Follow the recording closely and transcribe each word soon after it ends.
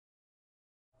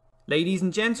Ladies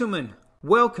and gentlemen,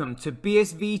 welcome to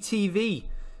BSV TV.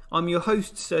 I'm your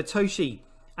host Satoshi,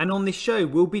 and on this show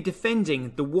we'll be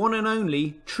defending the one and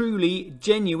only, truly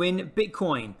genuine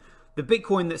Bitcoin. The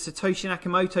Bitcoin that Satoshi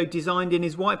Nakamoto designed in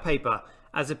his white paper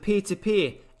as a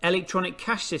peer-to-peer electronic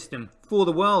cash system for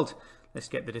the world. Let's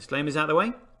get the disclaimers out of the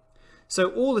way. So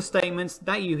all the statements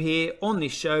that you hear on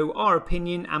this show are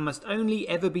opinion and must only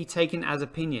ever be taken as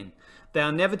opinion. They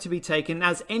are never to be taken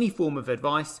as any form of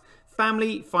advice,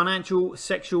 family, financial,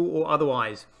 sexual or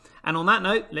otherwise. And on that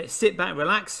note, let's sit back,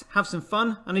 relax, have some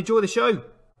fun and enjoy the show.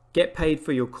 Get paid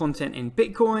for your content in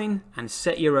Bitcoin and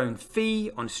set your own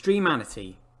fee on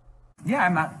Streamanity. Yeah,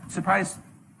 I'm not surprised.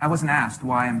 I wasn't asked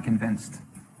why I'm convinced.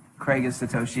 Craig is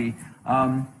Satoshi.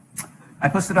 I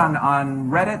posted on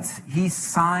Reddit. He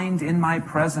signed in my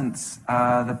presence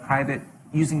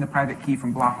using the private key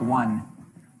from block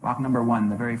number one,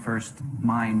 the very first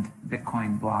mined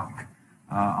Bitcoin block,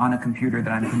 on a computer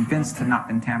that I'm convinced had not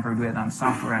been tampered with, on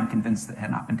software I'm convinced that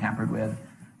had not been tampered with,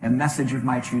 a message of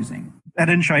my choosing. At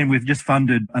Enchain, we've just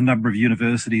funded a number of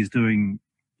universities doing,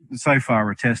 so far,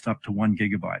 a test up to 1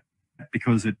 gigabyte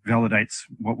because it validates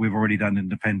what we've already done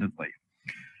independently.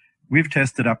 We've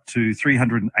tested up to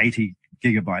 380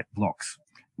 gigabyte blocks.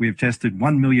 We've tested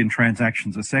 1 million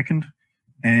transactions a second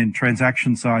and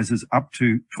transaction sizes up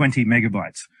to 20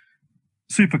 megabytes.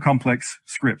 Super complex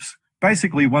scripts,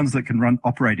 basically ones that can run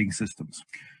operating systems.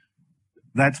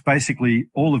 That's basically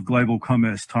all of global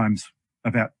commerce times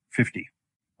about 50.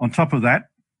 On top of that,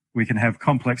 we can have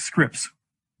complex scripts.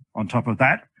 On top of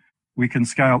that, we can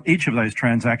scale each of those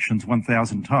transactions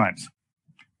 1,000 times,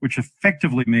 which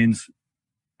effectively means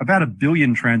about 1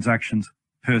 billion transactions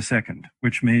per second,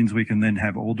 which means we can then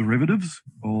have all derivatives,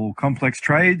 all complex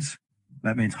trades.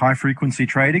 That means high frequency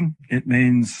trading. It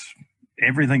means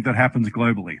everything that happens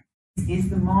globally. Is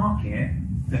the market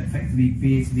that effectively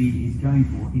BSV is going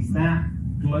for, is that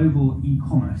global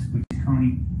e-commerce, which is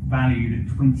currently valued at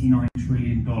 $29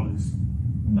 trillion?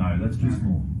 No, that's too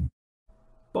small.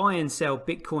 Buy and sell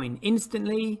Bitcoin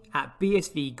instantly at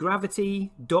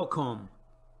bsvgravity.com.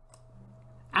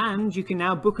 And you can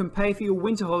now book and pay for your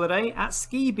winter holiday at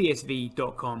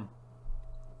skibsv.com.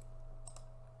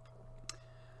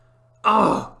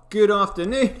 Oh, good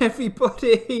afternoon,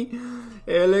 everybody.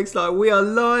 It looks like we are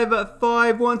live at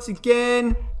 5 once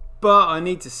again, but I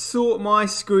need to sort my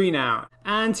screen out.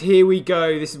 And here we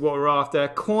go. This is what we're after.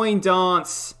 Coin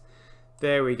dance.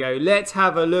 There we go. Let's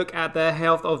have a look at the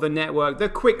health of the network. The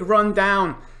quick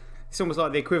rundown. It's almost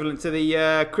like the equivalent to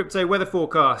the crypto weather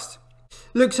forecast.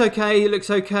 Looks okay, it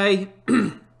looks okay.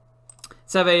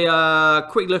 Let's have a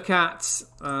quick look at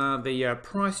the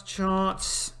price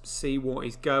charts, see what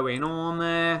is going on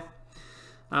there.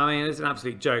 I mean, it's an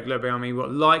absolute joke. Look, I mean, we've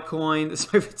got Litecoin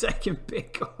that's overtaken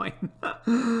Bitcoin.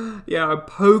 Yeah,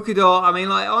 Polkadot. I mean,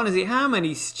 like, honestly, how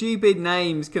many stupid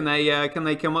names can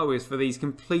they come up with for these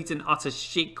complete and utter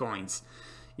shit coins?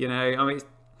 You know, I mean,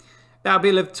 that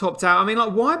bill have topped out. I mean,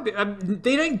 like, why?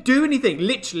 They don't do anything.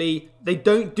 Literally, they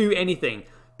don't do anything.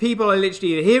 People are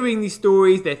literally hearing these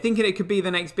stories. They're thinking it could be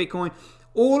the next Bitcoin.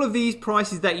 All of these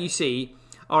prices that you see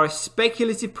are a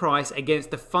speculative price against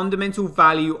the fundamental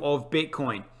value of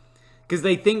Bitcoin. Because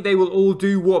they think they will all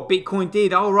do what Bitcoin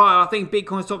did. Oh, right, I think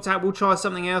Bitcoin's topped out. We'll try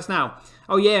something else now.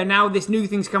 Oh, yeah, now this new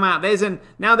thing's come out.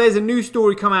 Now there's a new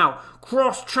story come out.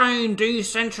 Cross-chain,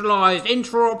 decentralized,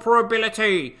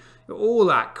 interoperability. All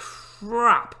that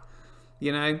crap,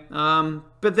 you know,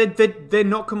 but they're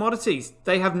not commodities.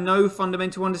 They have no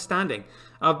fundamental understanding.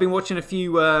 I've been watching a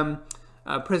few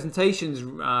presentations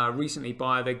recently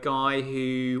by the guy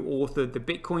who authored the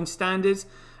Bitcoin standards,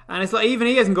 and it's like even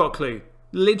he hasn't got a clue.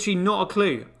 Literally not a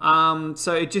clue.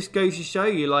 So it just goes to show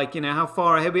you, like, you know, how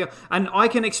far ahead we are. And I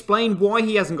can explain why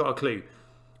he hasn't got a clue,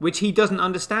 which he doesn't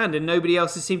understand, and nobody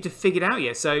else has seemed to figure it out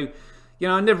yet. So, you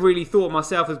know, I never really thought of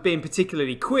myself as being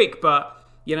particularly quick, but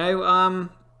you know,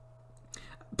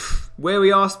 where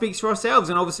we are speaks for ourselves.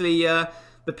 And obviously,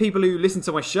 the people who listen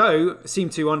to my show seem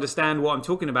to understand what I'm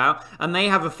talking about, and they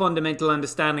have a fundamental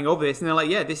understanding of this. And they're like,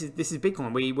 yeah, this is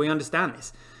Bitcoin. We understand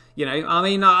this. You know, I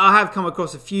mean, I have come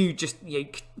across a few just, you know,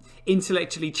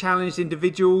 intellectually challenged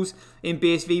individuals in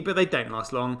BSV, but they don't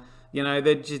last long. You know,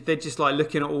 they're just like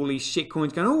looking at all these shit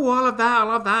coins going, oh, I love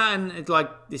that. And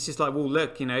it's just like, well,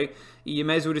 look, you know, you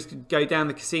may as well just go down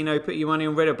the casino, put your money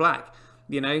on red or black.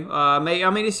 You know, I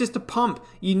mean, it's just a pump.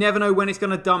 You never know when it's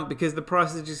going to dump because the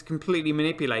prices are just completely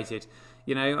manipulated.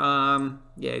 You know,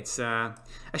 yeah, it's a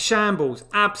shambles,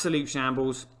 absolute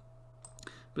shambles.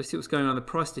 But let's see what's going on the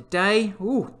price today.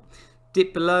 Ooh,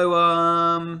 dip below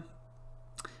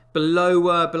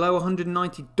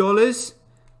 $190.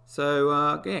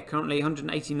 So yeah, currently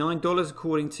 $189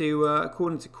 according to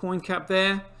CoinCap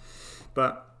there.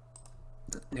 But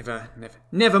never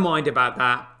mind about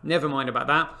that. Never mind about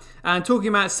that. And talking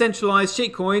about centralized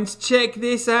shitcoins, check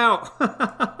this out.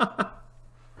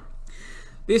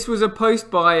 This was a post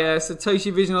by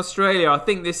Satoshi Vision Australia. I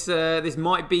think this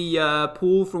might be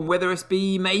Paul from Weather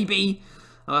SB, maybe.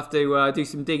 I'll have to do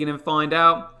some digging and find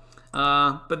out.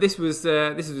 But this was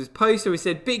his post. So he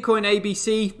said, Bitcoin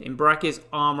ABC, in brackets,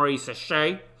 Armory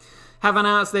Sachet, have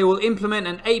announced they will implement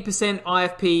an 8%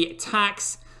 IFP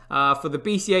tax for the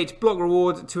BCH block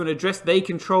reward to an address they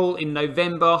control in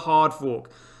November hard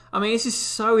fork. I mean, this is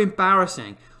so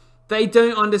embarrassing. They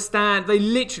don't understand. They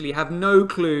literally have no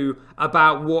clue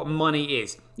about what money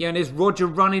is. You know, and there's Roger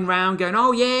running around going,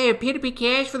 oh yeah, peer-to-peer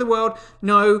cash for the world.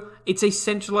 No, it's a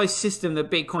centralized system that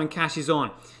Bitcoin Cash is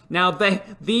on. Now,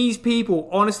 these people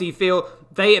honestly feel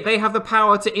they have the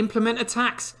power to implement a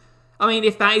tax. I mean,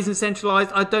 if that isn't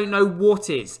centralized, I don't know what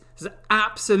is. It's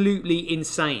absolutely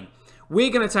insane. We're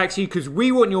going to tax you because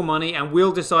we want your money and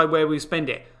we'll decide where we spend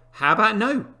it. How about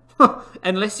no?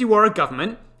 Unless you are a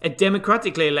government, a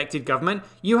democratically elected government,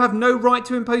 you have no right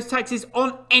to impose taxes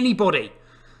on anybody.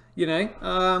 You know,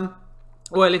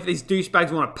 well, if these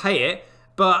douchebags want to pay it,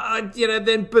 but you know,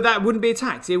 but that wouldn't be a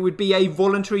tax. It would be a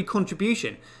voluntary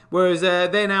contribution. Whereas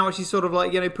they're now actually sort of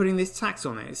like, you know, putting this tax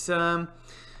on it. It's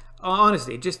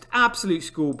honestly just absolute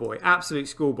schoolboy, absolute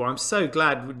schoolboy. I'm so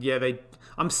glad,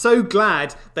 I'm so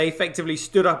glad they effectively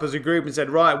stood up as a group and said,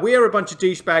 right, we're a bunch of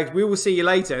douchebags. We will see you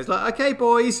later. It's like, okay,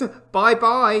 boys,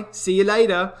 bye-bye. See you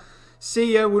later.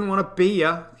 See ya. Wouldn't want to be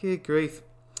ya. Good grief.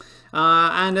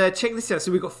 And check this out.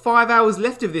 So we've got 5 hours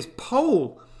left of this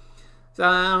poll.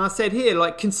 And I said here,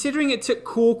 like, considering it took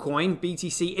Corecoin,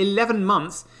 BTC, 11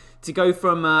 months to go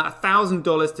from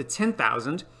 $1,000 to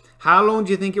 $10,000, how long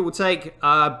do you think it will take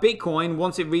Bitcoin,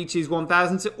 once it reaches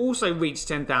 1,000, to also reach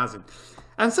 10,000?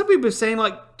 And some people are saying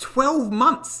like 12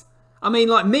 months. I mean,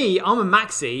 like me, I'm a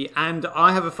maxi and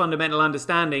I have a fundamental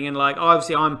understanding, and like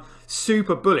obviously I'm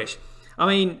super bullish. I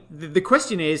mean, the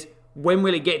question is, when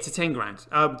will it get to 10 grand?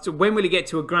 So when will it get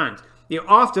to a grand? You know,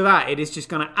 after that, it is just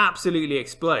going to absolutely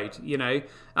explode, you know.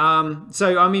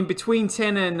 So, I mean, between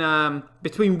 1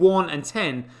 and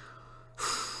 10,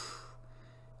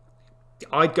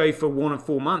 I'd go for 1 and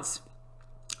 4 months.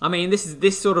 I mean,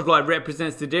 this sort of like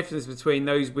represents the difference between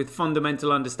those with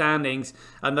fundamental understandings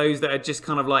and those that are just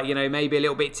kind of like, you know, maybe a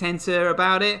little bit tenter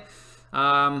about it.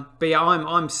 But yeah,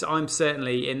 I'm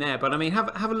certainly in there. But I mean, have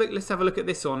a look. Let's have a look at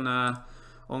this on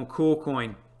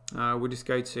Corecoin. We'll just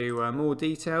go to more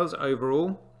details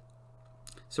overall,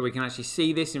 so we can actually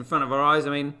see this in front of our eyes.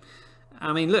 I mean,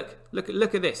 look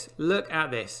at this. Look at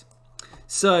this.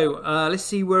 So let's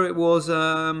see where it was.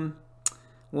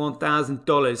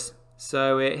 $1,000.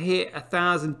 So it hit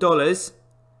 $1,000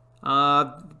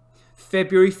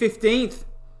 February 15th.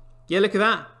 Yeah, look at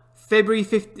that. February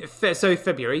 15th. So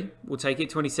February, we'll take it,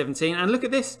 2017. And look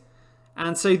at this.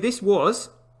 And so this was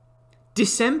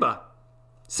December.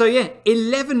 So yeah,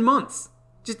 11 months.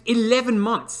 Just 11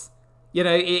 months. You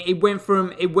know, it went from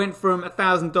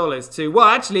 $1,000 to, well,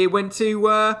 actually it went to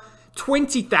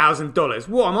 $20,000.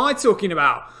 What am I talking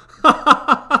about?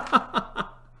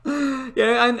 You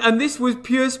know, and this was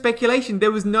pure speculation.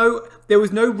 There was no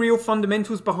real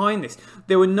fundamentals behind this.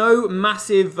 There were no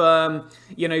massive,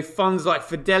 you know, funds like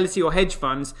Fidelity or hedge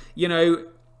funds, you know,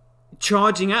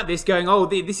 charging at this, going, oh,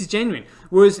 this is genuine.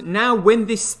 Whereas now, when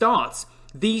this starts,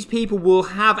 these people will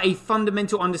have a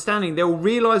fundamental understanding. They'll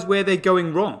realize where they're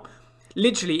going wrong.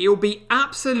 Literally, it will be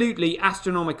absolutely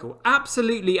astronomical.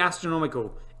 Absolutely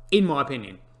astronomical, in my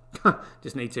opinion.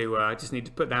 just need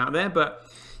to put that out there, but.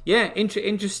 Yeah,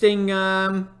 interesting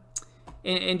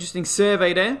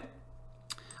survey there.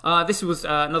 This was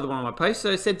another one of my posts.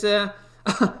 So it said,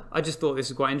 I just thought this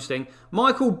was quite interesting.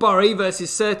 Michael Burry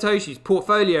versus Satoshi's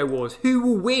portfolio wars. Who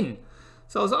will win?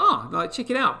 So I was like, oh, like,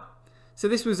 check it out. So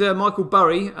this was Michael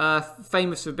Burry,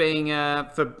 famous for being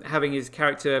for having his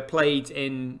character played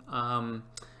in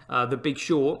The Big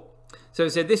Short. So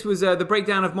it said this was the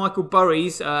breakdown of Michael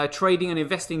Burry's trading and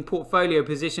investing portfolio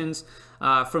positions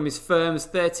from his firm's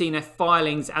 13F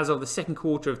filings as of the second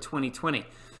quarter of 2020.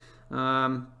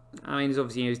 I mean,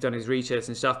 he's done his research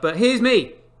and stuff, but here's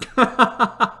me.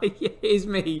 Here's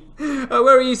me.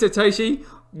 Where are you, Satoshi?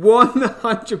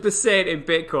 100% in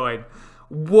Bitcoin.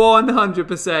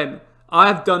 100%. I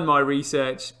have done my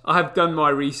research.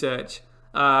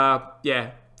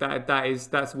 Yeah,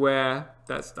 that's where.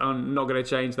 I'm not going to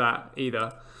change that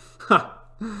either.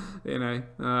 You know,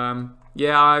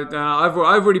 yeah, I've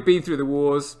already been through the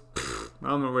wars.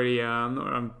 I'm not really. I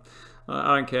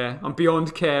don't care. I'm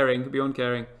beyond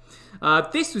caring.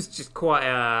 This was just quite,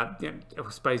 I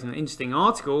suppose, an interesting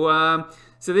article.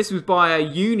 So this was by a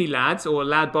uni lad, or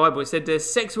Lad Bible. It said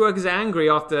sex workers are angry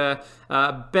after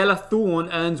Bella Thorne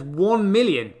earns $1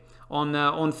 million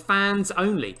on fans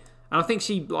only. And I think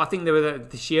she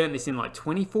earned this in like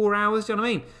 24 hours. Do you know what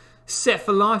I mean? Set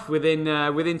for life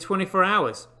within 24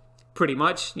 hours, pretty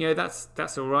much. You know,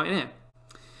 that's all right, isn't it?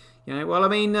 You know, well,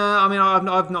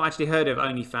 I've not actually heard of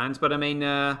OnlyFans, but I mean,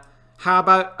 how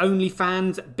about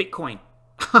OnlyFans Bitcoin?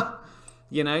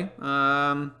 You know,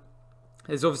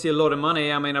 there's obviously a lot of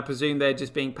money. I mean, I presume they're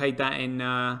just being paid that in,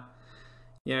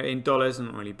 you know, in dollars. I'm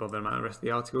not really bothered about the rest of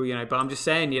the article, you know, but I'm just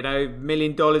saying, you know, $1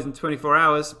 million in 24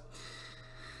 hours.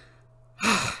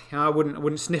 You know, I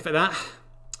wouldn't sniff at that.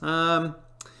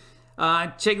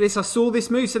 Check this. I saw this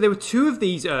move. So there were two of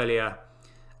these earlier.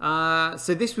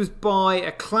 So this was by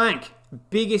a Clank,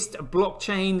 biggest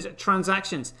blockchain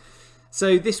transactions.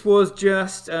 So this was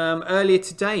just earlier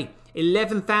today.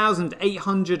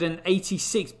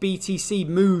 11,886 BTC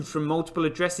moved from multiple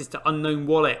addresses to unknown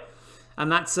wallet.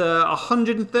 And that's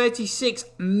 $136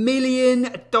 million.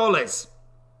 It's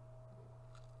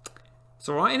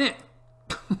alright, isn't it?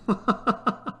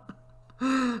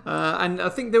 And I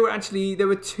think there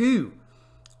were two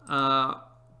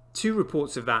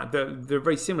reports of that. They're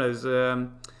very similar. There's,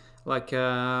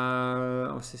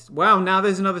 wow, now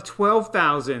there's another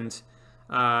 12,000.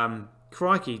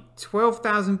 Crikey,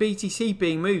 12,000 BTC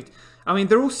being moved. I mean,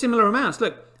 they're all similar amounts.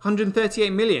 Look, 138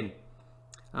 million.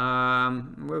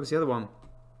 Where was the other one?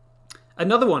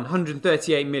 Another one,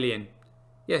 138 million.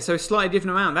 Yeah, so a slightly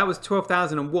different amount. That was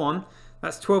 12,001.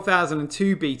 That's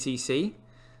 12,002 BTC.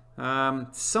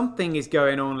 Something is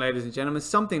going on, ladies and gentlemen.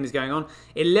 Something is going on.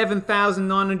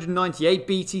 11,998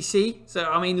 BTC.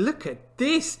 So, I mean, look at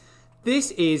this.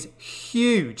 This is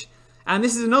huge. And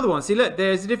this is another one. See, look,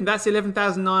 there's a different. That's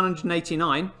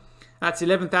 11,989. That's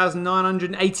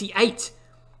 11,988.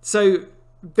 So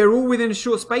they're all within a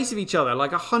short space of each other,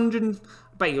 like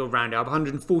you'll round up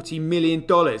 $140 million.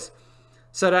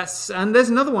 So that's, and there's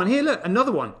another one here. Look,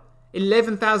 another one,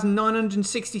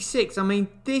 11,966. I mean,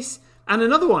 this, and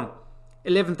another one,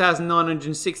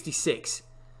 11,966.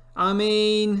 I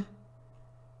mean,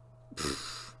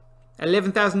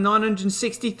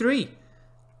 11,963.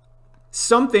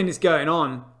 Something is going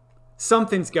on.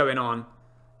 Something's going on.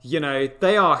 You know,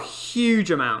 they are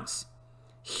huge amounts.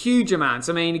 Huge amounts.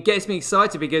 I mean, it gets me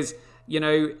excited because, you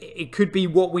know, it could be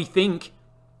what we think.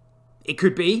 It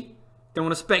could be. Don't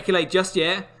want to speculate just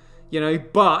yet. You know,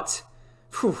 but,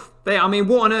 I mean,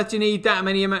 what on earth do you need that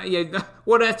many?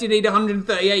 What on earth do you need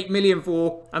 138 million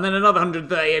for? And then another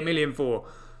 138 million for?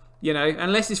 You know,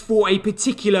 unless it's for a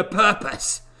particular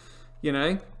purpose. You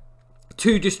know,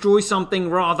 to destroy something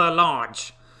rather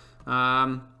large.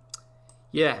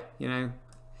 Yeah, you know,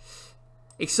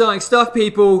 exciting stuff,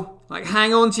 people. Like,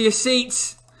 hang on to your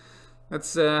seats.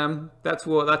 That's all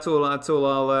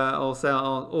I'll say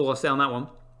on that one.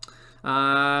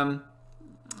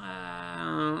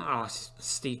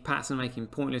 Steve Patson making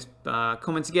pointless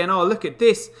comments again. Oh, look at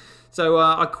this. So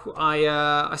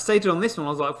I stated on this one. I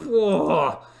was like,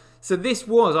 whoa. So this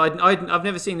was, I've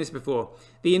never seen this before.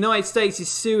 The United States is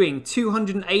suing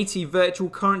 280 virtual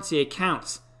currency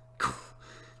accounts.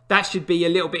 That should be a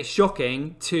little bit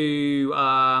shocking to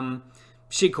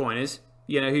shitcoiners,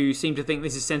 you know, who seem to think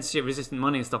this is censorship-resistant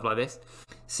money and stuff like this.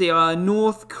 See,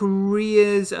 North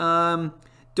Korea's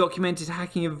documented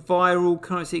hacking of viral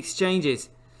currency exchanges.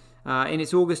 In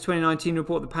its August 2019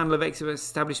 report, the panel of experts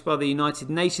established by the United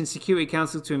Nations Security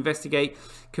Council to investigate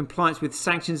compliance with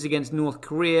sanctions against North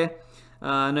Korea.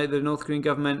 Note that the North Korean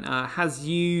government has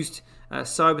used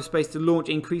cyberspace to launch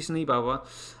increasingly, blah, blah,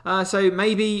 blah. So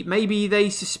maybe they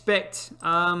suspect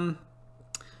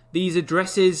these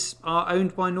addresses are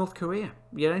owned by North Korea,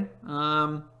 you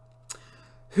know?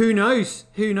 Who knows?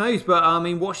 Who knows? But, I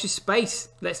mean, watch this space.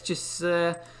 Let's just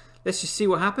see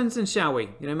what happens, and shall we?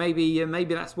 You know, maybe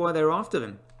that's why they're after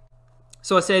them.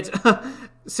 So I said,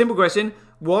 simple question: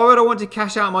 why would I want to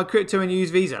cash out my crypto and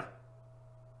use Visa?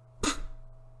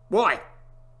 Why?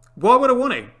 Why would I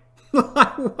want to?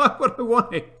 Why would I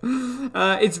want to?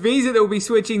 It's Visa that will be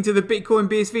switching to the Bitcoin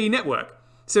BSV network.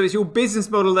 So it's your business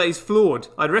model that is flawed.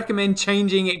 I'd recommend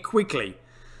changing it quickly.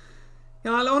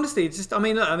 You know, honestly, it's just, I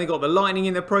mean, look, and they got the lightning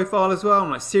in their profile as well.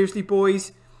 I'm like, seriously,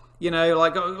 boys? You know,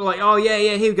 like, oh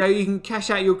yeah, here we go. You can cash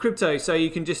out your crypto so you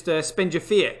can just spend your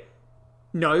fiat.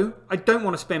 No, I don't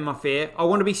want to spend my fiat. I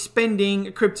want to be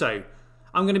spending crypto.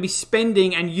 I'm going to be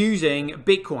spending and using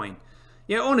Bitcoin.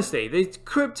 Yeah, honestly, the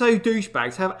crypto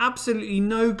douchebags have absolutely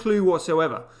no clue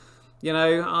whatsoever. You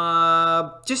know,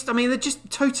 I mean, they're just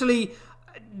totally,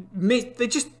 they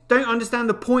just don't understand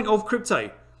the point of crypto.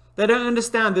 They don't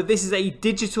understand that this is a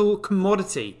digital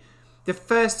commodity. The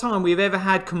first time we've ever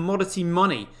had commodity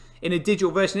money in a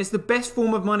digital version. It's the best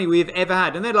form of money we've ever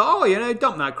had. And they're like, oh, you know,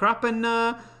 dump that crap and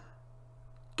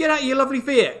get out your lovely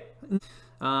fiat.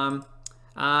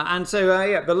 And so,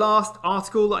 yeah, the last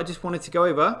article that I just wanted to go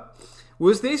over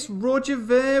was this Roger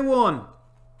Ver one.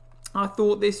 I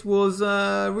thought this was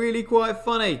really quite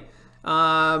funny.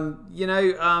 You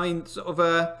know, I mean, sort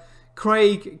of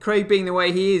Craig being the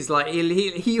way he is, like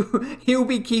he'll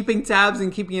be keeping tabs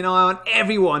and keeping an eye on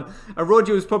everyone. And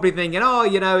Roger was probably thinking, oh,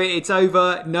 you know, it's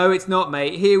over. No, it's not,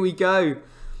 mate. Here we go.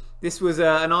 This was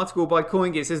an article by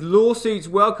CoinGit. It says lawsuits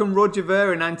welcome Roger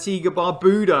Ver in Antigua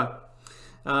Barbuda.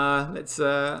 Let's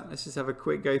just have a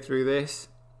quick go through this.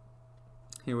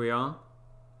 Here we are.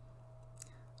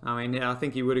 I mean, I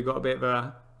think he would have got a bit of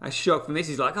a shock from this.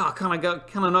 He's like, oh, can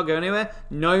I not go anywhere?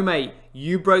 No, mate.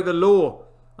 You broke the law.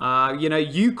 You know,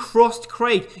 you crossed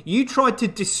Craig. You tried to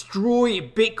destroy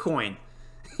Bitcoin.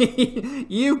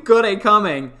 You've got it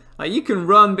coming. You can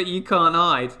run, but you can't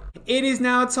hide. It is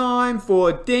now time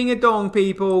for ding-a-dong,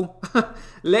 people.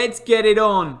 Let's get it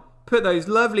on. Put those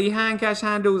lovely Handcash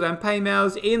handles and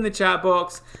Paymails in the chat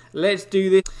box. Let's do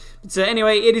this. So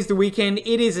anyway, it is the weekend.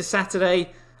 It is a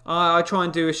Saturday. I try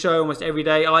and do a show almost every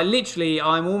day.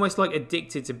 I'm almost like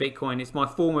addicted to Bitcoin. It's my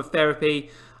form of therapy.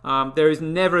 There is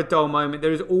never a dull moment.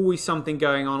 There is always something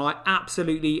going on. I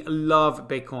absolutely love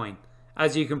Bitcoin,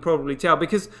 as you can probably tell,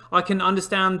 because I can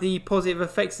understand the positive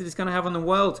effects that it's going to have on the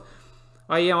world.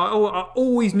 I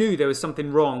always knew there was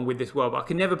something wrong with this world, but I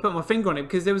could never put my finger on it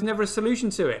because there was never a solution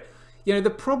to it. You know,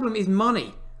 the problem is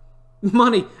money.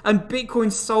 Money. And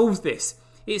Bitcoin solves this.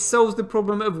 It solves the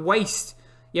problem of waste.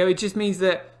 You know, it just means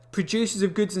that producers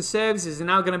of goods and services are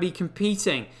now going to be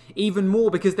competing even more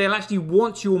because they'll actually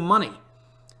want your money.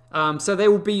 So they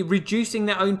will be reducing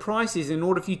their own prices in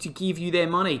order for you to give you their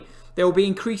money. They will be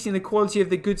increasing the quality of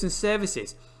the goods and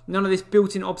services. None of this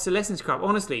built-in obsolescence crap.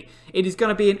 Honestly, it is going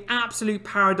to be an absolute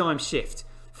paradigm shift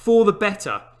for the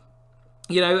better.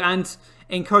 You know, and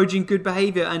encouraging good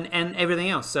behavior and everything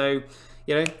else. So,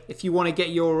 you know, if you want to get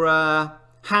your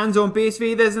hands on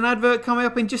BSV, there's an advert coming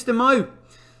up in just a mo.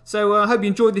 So I hope you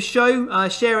enjoyed the show.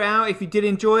 Share it out if you did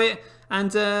enjoy it.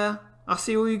 And I'll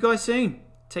see all you guys soon.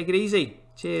 Take it easy.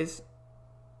 Cheers.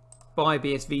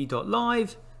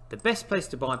 Buybsv.live, the best place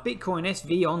to buy Bitcoin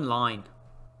SV online.